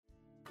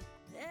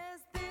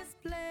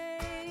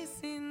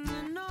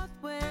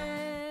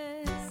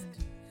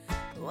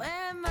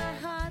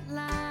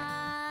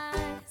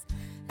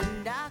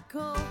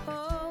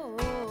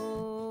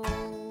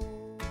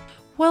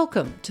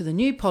Welcome to the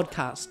new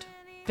podcast,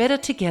 Better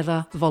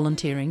Together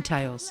Volunteering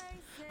Tales.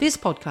 This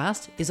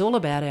podcast is all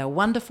about our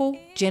wonderful,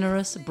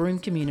 generous Broome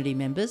community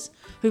members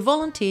who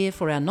volunteer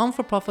for our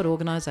non-for-profit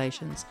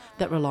organisations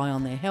that rely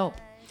on their help.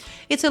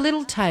 It's a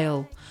little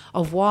tale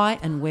of why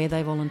and where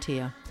they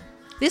volunteer.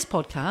 This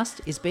podcast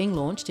is being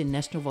launched in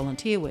National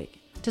Volunteer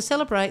Week to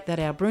celebrate that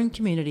our Broome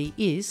community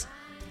is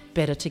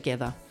better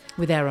together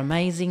with our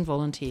amazing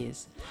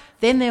volunteers.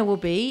 Then there will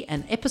be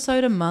an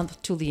episode a month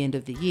till the end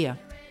of the year.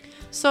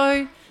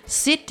 So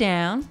sit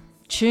down,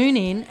 tune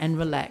in and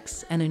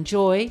relax and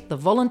enjoy the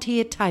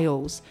volunteer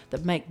tales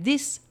that make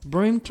this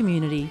Broome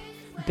community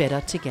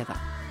better together.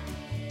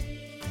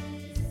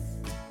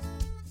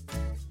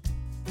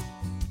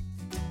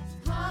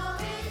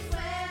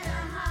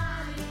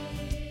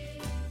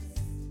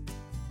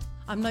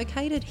 I'm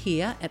located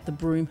here at the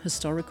Broome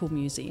Historical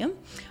Museum.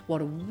 What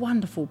a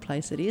wonderful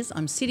place it is.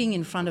 I'm sitting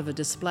in front of a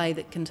display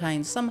that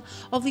contains some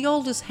of the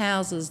oldest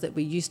houses that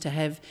we used to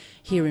have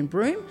here in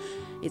Broome.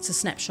 It's a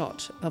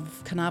snapshot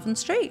of Carnarvon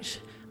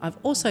Street. I've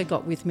also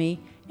got with me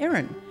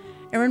Erin.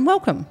 Erin,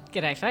 welcome.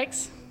 G'day,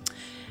 folks.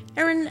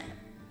 Erin,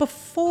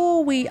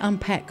 before we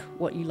unpack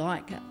what you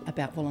like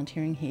about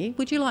volunteering here,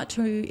 would you like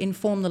to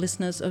inform the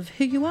listeners of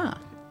who you are?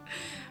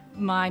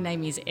 My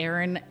name is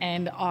Erin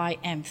and I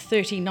am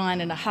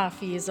 39 and a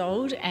half years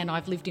old and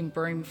I've lived in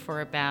Broome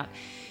for about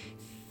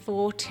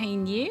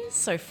 14 years,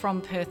 so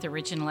from Perth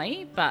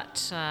originally,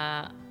 but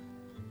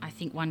I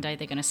think one day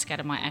they're going to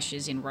scatter my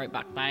ashes in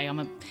Roebuck Bay. I'm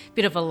a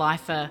bit of a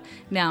lifer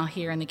now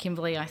here in the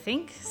Kimberley, I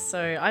think. So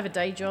I have a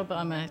day job.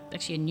 I'm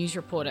actually a news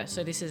reporter,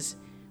 so this is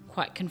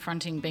quite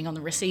confronting being on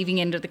the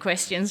receiving end of the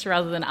questions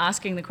rather than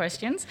asking the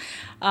questions.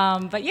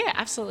 But yeah,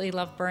 absolutely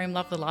love Broome,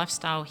 love the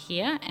lifestyle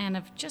here, and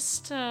I've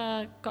just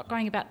got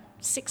going about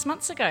 6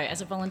 months ago as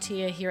a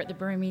volunteer here at the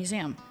Broome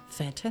Museum.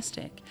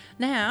 Fantastic.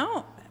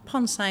 Now,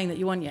 upon saying that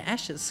you want your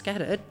ashes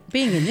scattered,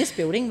 being in this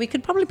building, we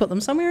could probably put them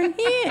somewhere in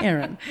here,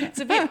 Erin. It's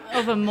a bit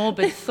of a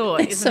morbid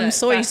thought, isn't some it?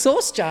 soy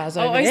sauce jars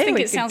over there. I always think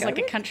it sounds like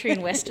a country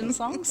and western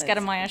song,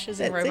 Scatter My Ashes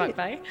in Roebuck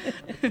Bay.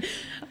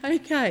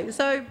 Okay,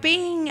 so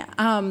being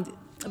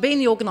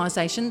the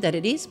organisation that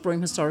it is,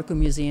 Broome Historical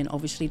Museum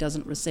obviously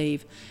doesn't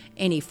receive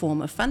any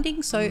form of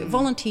funding, so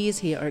volunteers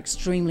here are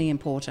extremely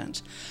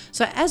important.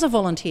 So as a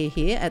volunteer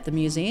here at the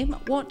museum,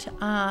 what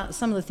are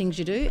some of the things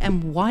you do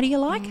and why do you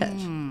like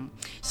it?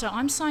 So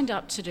I'm signed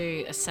up to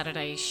do a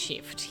Saturday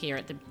shift here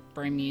at the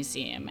Broome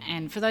Museum,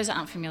 and for those that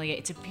aren't familiar,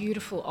 it's a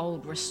beautiful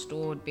old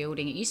restored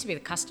building. It used to be the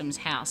Customs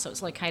House, so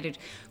it's located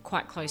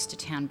quite close to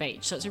Town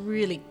Beach, so it's a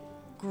really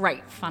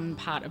great fun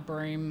part of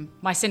Broome,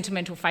 my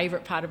sentimental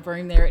favourite part of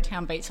Broome there at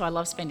Town Beach, so I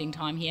love spending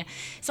time here.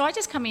 So I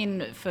just come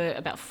in for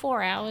about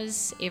 4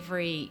 hours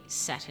every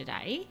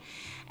Saturday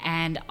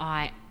and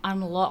I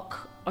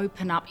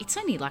open up. It's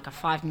only like a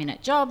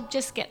 5-minute job,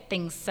 just get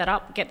things set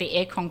up, get the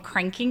aircon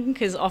cranking,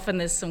 because often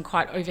there's some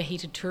quite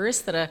overheated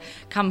tourists that are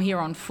come here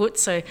on foot.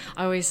 So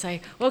I always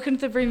say, welcome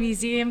to the Broome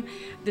Museum.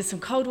 There's some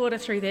cold water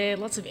through there,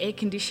 lots of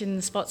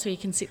air-conditioned spots where you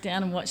can sit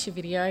down and watch your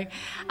video.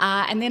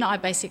 And then I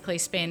basically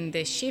spend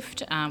the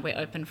shift, we're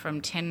open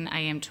from 10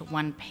 a.m. to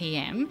 1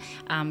 p.m,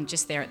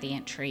 just there at the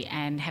entry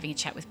and having a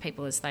chat with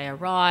people as they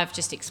arrive,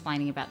 just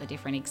explaining about the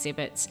different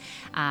exhibits,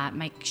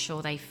 make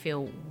sure they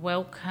feel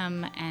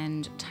welcome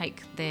and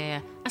take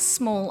a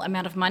small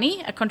amount of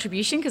money, a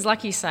contribution, because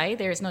like you say,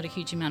 there is not a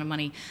huge amount of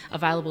money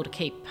available to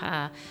keep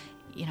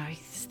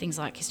things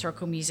like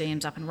historical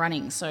museums up and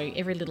running, so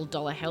every little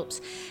dollar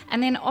helps.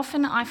 And then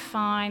often I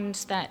find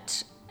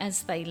that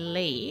as they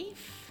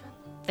leave,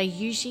 they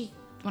usually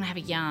want to have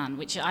a yarn,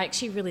 which I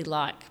actually really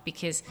like,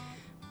 because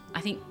I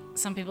think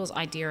some people's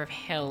idea of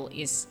hell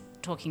is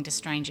talking to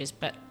strangers,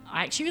 but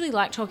I actually really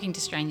like talking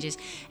to strangers,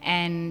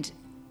 and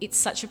it's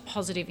such a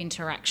positive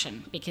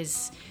interaction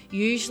because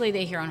usually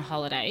they're here on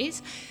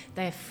holidays.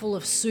 They're full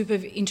of super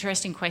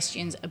interesting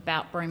questions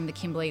about Broome, the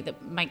Kimberley,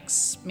 that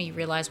makes me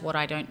realise what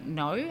I don't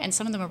know. And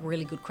some of them are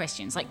really good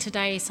questions. Like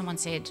today, someone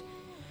said,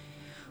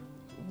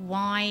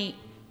 why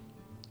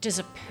does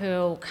a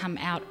pearl come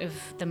out of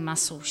the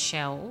mussel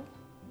shell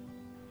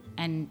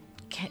and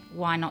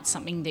why not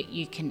something that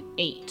you can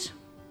eat?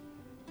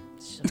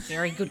 It's a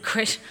very good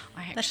question.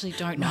 I actually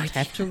don't know. Might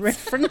have to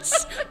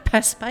reference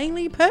Pass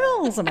Bailey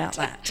pearls about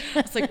that.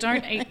 It's like,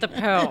 don't eat the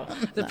pearl.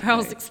 The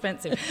pearl's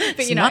expensive. But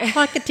it's not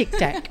like a Tic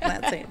Tac,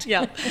 that's it.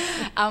 Yeah.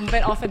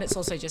 But often it's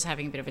also just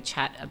having a bit of a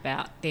chat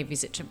about their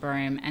visit to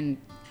Broome, and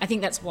I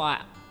think that's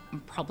why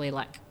I'm probably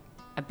like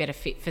a better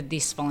fit for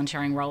this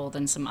volunteering role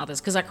than some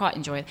others, because I quite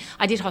enjoy it.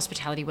 I did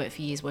hospitality work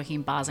for years, working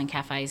in bars and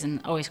cafes,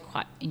 and I always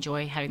quite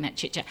enjoy having that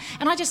chit chat.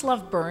 And I just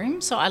love Broome,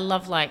 so I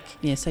love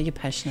so you're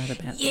passionate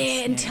about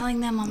this. And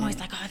telling them, I'm always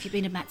like, have you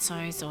been to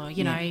Matso's, or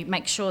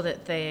make sure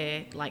that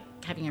they're like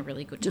having a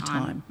really good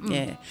time.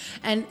 Yeah.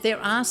 And there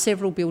are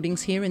several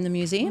buildings here in the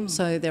museum,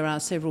 so there are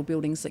several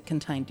buildings that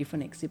contain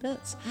different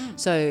exhibits.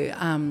 So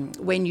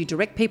when you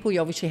direct people, you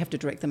obviously have to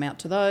direct them out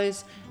to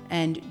those.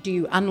 And do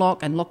you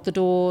unlock and lock the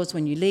doors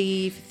when you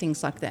leave,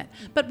 things like that.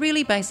 But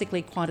really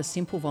basically quite a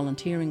simple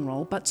volunteering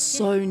role, but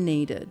so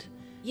needed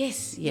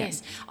Yes, Yeah.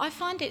 yes. I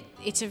find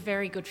it's a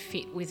very good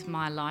fit with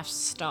my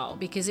lifestyle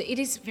because it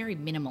is very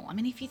minimal. I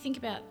mean, if you think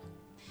about,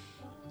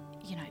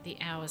 the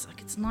hours,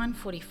 like it's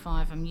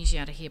 9:45, I'm usually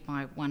out of here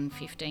by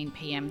 1:15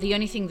 p.m. The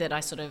only thing that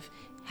I sort of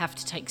have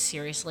to take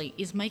seriously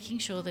is making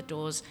sure the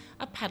doors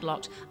are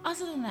padlocked.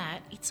 Other than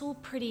that, it's all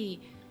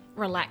pretty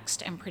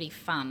relaxed and pretty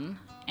fun,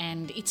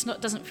 and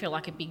doesn't feel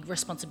like a big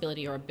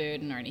responsibility or a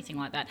burden or anything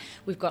like that.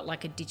 We've got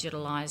like a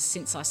digitalised,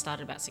 since I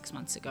started about 6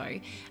 months ago,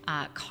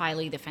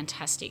 Kylie, the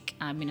fantastic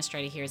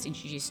administrator here, has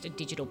introduced a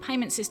digital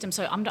payment system,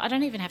 so I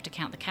don't even have to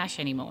count the cash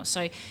anymore.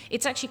 So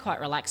it's actually quite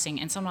relaxing,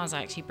 and sometimes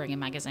I actually bring a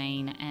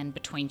magazine and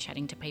between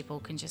chatting to people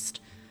can just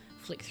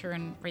flick through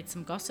and read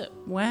some gossip.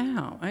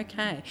 Wow,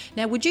 okay.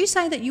 Now, would you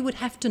say that you would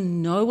have to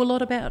know a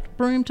lot about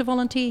Broome to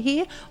volunteer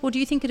here, or do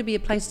you think it'd be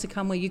a place to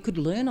come where you could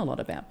learn a lot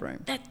about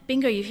Broome?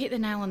 Bingo, you've hit the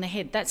nail on the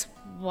head. That's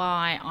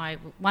why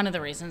one of the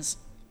reasons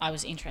I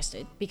was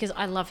interested, because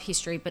I love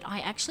history, but I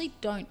actually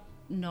don't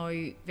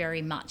know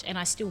very much, and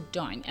I still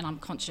don't, and I'm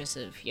conscious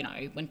of,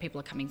 when people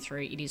are coming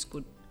through, it is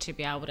good to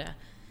be able to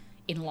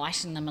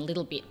enlighten them a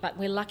little bit, but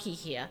we're lucky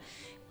here.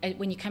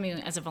 When you come in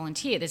as a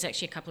volunteer, there's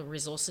actually a couple of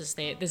resources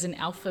there. There's an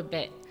a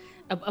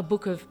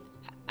book of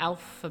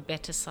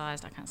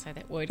alphabeticized, I can't say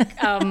that word,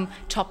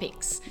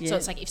 topics. Yeah. So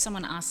it's like if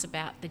someone asks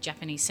about the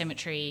Japanese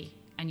cemetery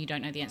and you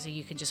don't know the answer,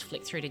 you can just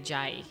flick through to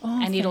J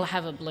and it'll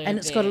have a blurb. And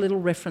it's got a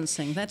little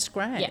referencing. That's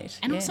great. Yeah.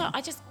 And also I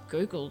just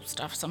Google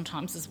stuff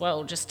sometimes as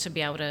well, just to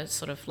be able to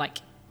sort of like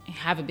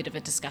have a bit of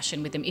a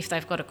discussion with them. If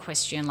they've got a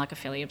question, like a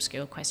fairly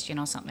obscure question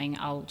or something,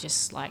 I'll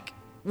just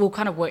we'll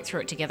kind of work through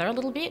it together a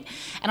little bit.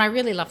 And I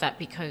really love that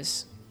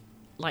because,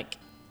 I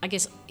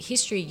guess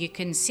history, you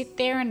can sit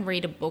there and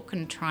read a book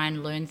and try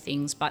and learn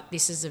things, but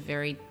this is a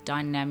very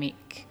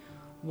dynamic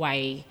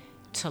way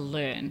to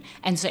learn.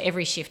 And so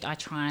every shift I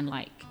try and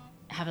I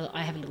have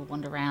a little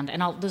wander around,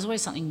 and there's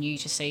always something new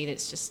to see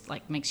that's just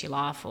makes you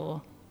laugh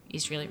or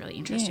is really, really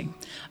interesting.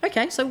 Yeah.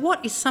 Okay, so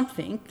what is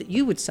something that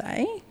you would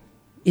say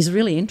is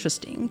really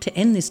interesting to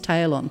end this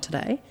tale on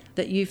today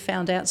that you've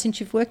found out since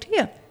you've worked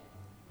here?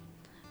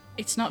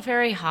 It's not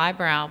very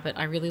highbrow, but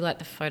I really like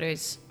the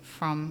photos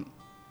from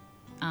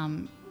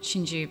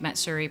Shinju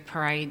Matsuri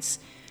parades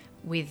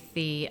with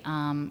the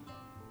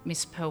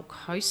Miss Pearl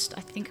Coast,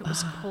 I think it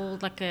was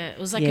called. It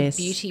was yes. a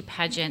beauty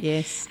pageant.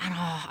 Yes. And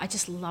I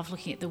just love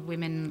looking at the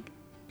women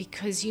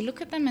because you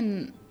look at them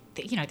and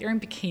they're in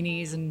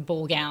bikinis and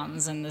ball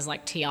gowns and there's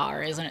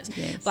tiaras and it's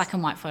yes. black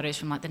and white photos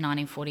from the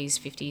 1940s,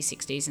 50s,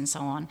 60s and so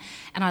on.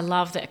 And I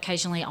love that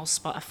occasionally I'll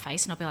spot a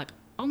face and I'll be like,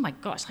 oh my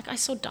gosh, I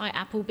saw Di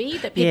Appleby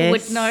that people yes,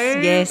 would know,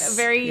 yes, a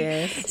very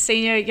yes.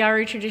 senior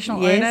Yaru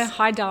traditional yes. owner.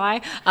 Hi,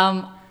 Di.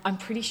 I'm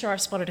pretty sure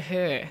I've spotted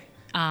her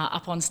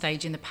up on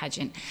stage in the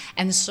pageant.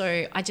 And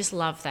so I just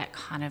love that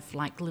kind of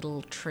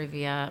little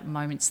trivia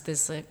moments.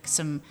 There's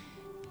some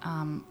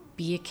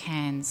beer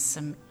cans,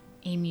 some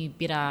Emu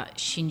Bitter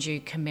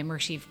Shinju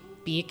commemorative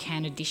beer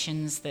can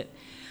editions that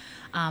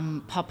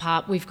pop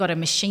up. We've got a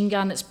machine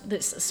gun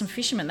that's some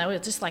fishermen. They were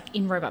just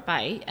in Roebuck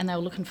Bay and they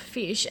were looking for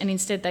fish, and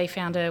instead they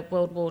found a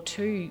World War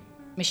II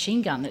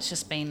machine gun that's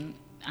just been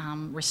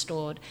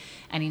restored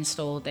and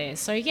installed there.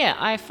 So yeah,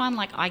 I find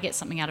I get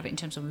something out of it in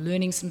terms of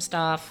learning some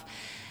stuff,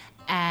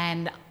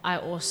 and I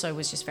also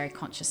was just very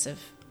conscious of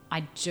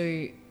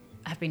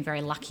I've been very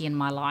lucky in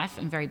my life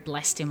and very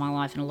blessed in my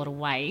life in a lot of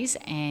ways,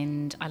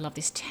 and I love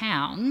this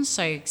town.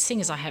 So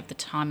seeing as I have the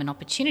time and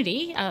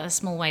opportunity, a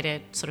small way to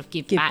sort of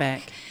give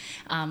back.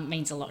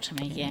 Means a lot to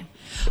me, yeah.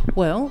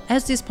 Well,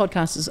 as this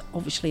podcast is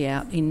obviously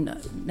out in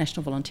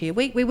National Volunteer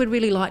Week, we would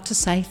really like to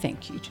say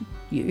thank you to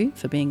you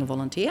for being a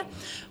volunteer.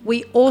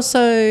 We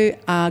also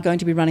are going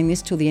to be running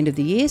this till the end of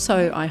the year,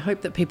 so I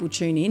hope that people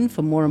tune in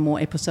for more and more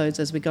episodes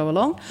as we go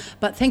along.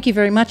 But thank you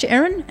very much,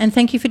 Erin, and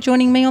thank you for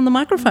joining me on the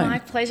microphone. My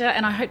pleasure,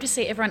 and I hope to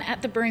see everyone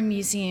at the Broome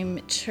Museum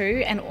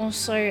too, and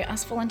also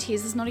us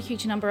volunteers. There's not a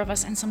huge number of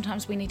us, and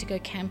sometimes we need to go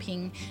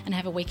camping and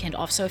have a weekend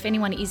off. So if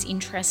anyone is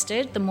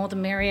interested, the more the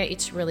merrier.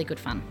 It's really good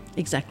fun.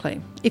 Exactly.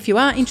 If you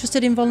are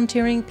interested in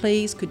volunteering,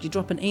 please could you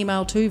drop an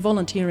email to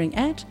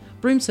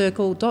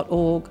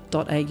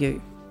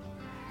volunteering@broomecircle.org.au.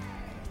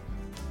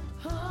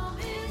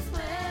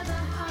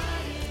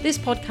 This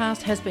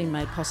podcast has been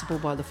made possible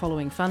by the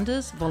following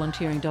funders: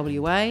 Volunteering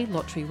WA,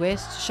 Lottery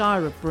West,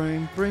 Shire of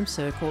Broome, Broome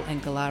Circle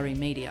and Galari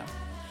Media.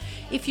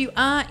 If you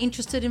are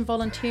interested in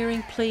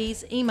volunteering,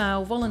 please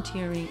email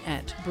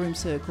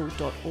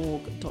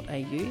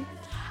volunteering@broomecircle.org.au.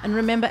 And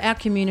remember, our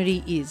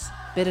community is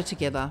better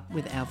together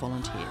with our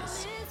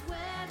volunteers.